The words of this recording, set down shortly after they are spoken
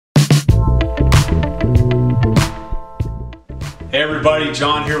Hey everybody,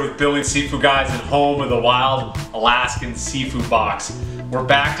 John here with Billing Seafood Guys and home of the Wild Alaskan Seafood Box. We're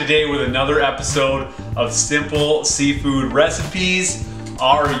back today with another episode of Simple Seafood Recipes,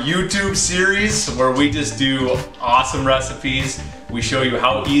 our YouTube series where we just do awesome recipes. We show you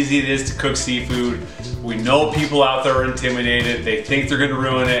how easy it is to cook seafood. We know people out there are intimidated. They think they're gonna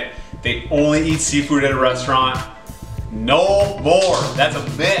ruin it. They only eat seafood at a restaurant. No more, that's a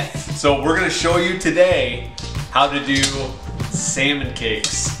myth. So we're gonna show you today how to do salmon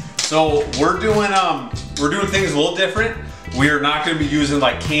cakes. So we're doing things a little different. We are not going to be using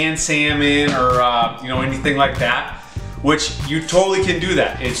like canned salmon or anything like that, which you totally can do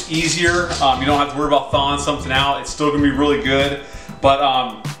that. It's easier. You don't have to worry about thawing something out. It's still going to be really good. But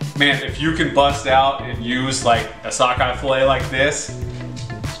man, if you can bust out and use like a sockeye fillet like this,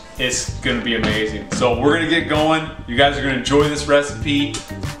 it's going to be amazing. So we're going to get going. You guys are going to enjoy this recipe.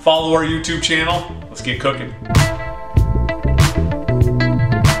 Follow our YouTube channel. Let's get cooking.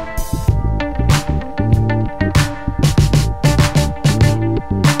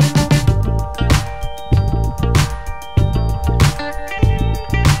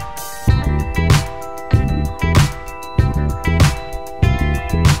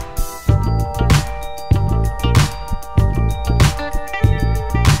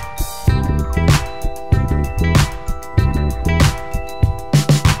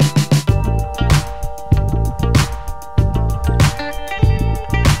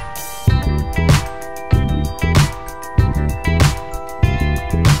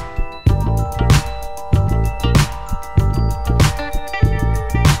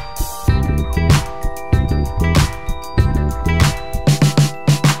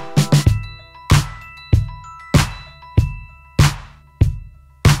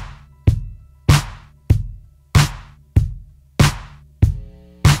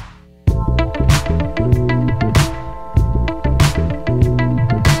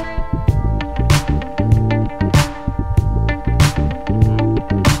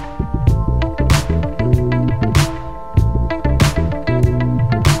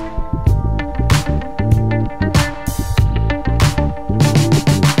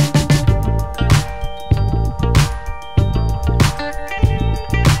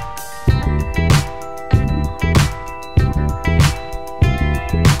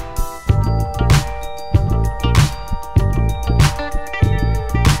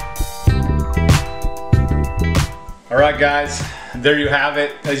 Alright guys, there you have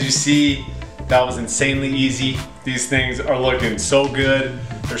it. As you see, that was insanely easy. These things are looking so good.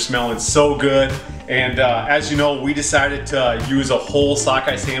 They're smelling so good. And as you know, we decided to use a whole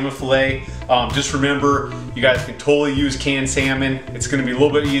sockeye salmon fillet. Just remember, you guys can totally use canned salmon. It's gonna be a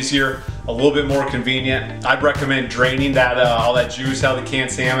little bit easier, a little bit more convenient. I'd recommend draining that all that juice out of the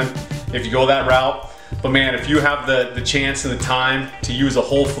canned salmon if you go that route. But man, if you have the chance and the time to use a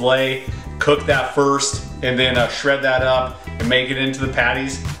whole fillet, cook that first and then shred that up and make it into the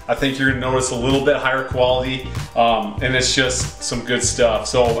patties, I think you're gonna notice a little bit higher quality, and it's just some good stuff.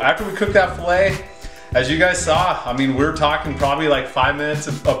 So after we cook that fillet, as you guys saw, I mean, we're talking probably like 5 minutes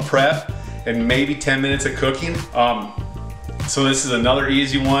of prep and maybe 10 minutes of cooking. So this is another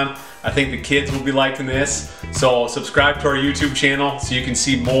easy one. I think the kids will be liking this. So subscribe to our YouTube channel so you can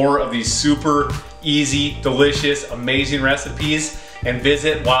see more of these super easy, delicious, amazing recipes, and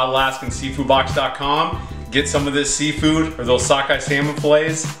visit wildalaskanseafoodbox.com. Get some of this seafood or those sockeye salmon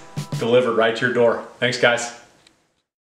fillets delivered right to your door. Thanks guys.